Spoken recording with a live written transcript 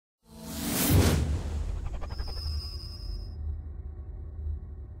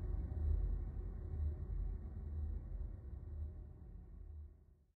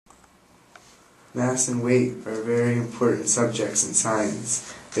Mass and weight are very important subjects in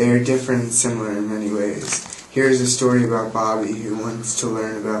science. They are different and similar in many ways. Here is a story about Bobby, who wants to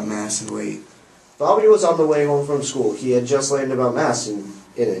learn about mass and weight. Bobby was on the way home from school. He had just learned about mass in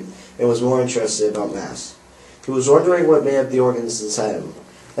it and was more interested about mass. He was wondering what made up the organs inside of him.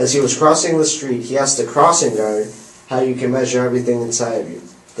 As he was crossing the street, he asked the crossing guard how you can measure everything inside of you.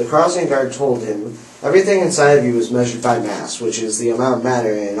 The crossing guard told him, everything inside of you is measured by mass, which is the amount of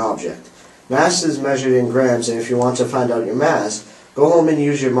matter in an object. Mass is measured in grams, and if you want to find out your mass, go home and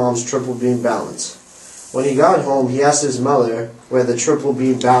use your mom's triple beam balance. When he got home, he asked his mother where the triple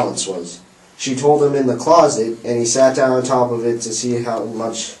beam balance was. She told him in the closet, and he sat down on top of it to see how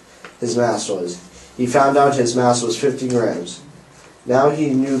much his mass was. He found out his mass was 50 grams. Now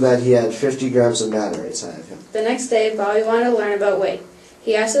he knew that he had 50 grams of matter inside of him. The next day, Bobby wanted to learn about weight.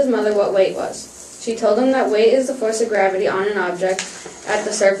 He asked his mother what weight was. She told him that weight is the force of gravity on an object at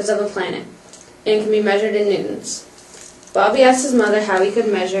the surface of a planet, and can be measured in newtons. Bobby asked his mother how he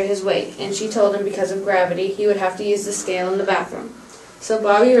could measure his weight, and she told him because of gravity he would have to use the scale in the bathroom. So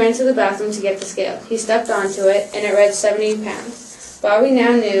Bobby ran to the bathroom to get the scale. He stepped onto it, and it read 70 pounds. Bobby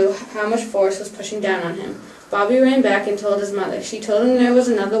now knew how much force was pushing down on him. Bobby ran back and told his mother. She told him there was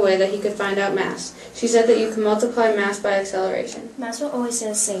another way that he could find out mass. She said that you can multiply mass by acceleration. Mass will always stay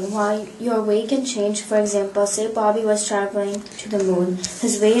the same, while your weight can change. For example, say Bobby was traveling to the moon.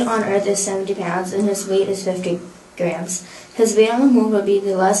 His weight on Earth is 70 pounds, and his weight is 50 grams. His weight on the moon would be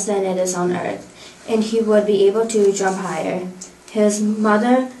less than it is on Earth, and he would be able to jump higher. His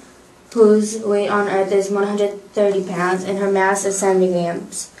mother, whose weight on Earth is 130 pounds, and her mass is 70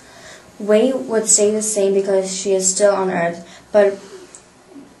 grams. Weight would stay the same because she is still on Earth, but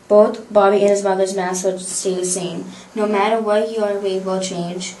both Bobby and his mother's mass would stay the same. No matter what, your weight will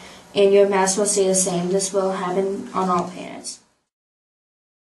change, and your mass will stay the same. This will happen on all planets.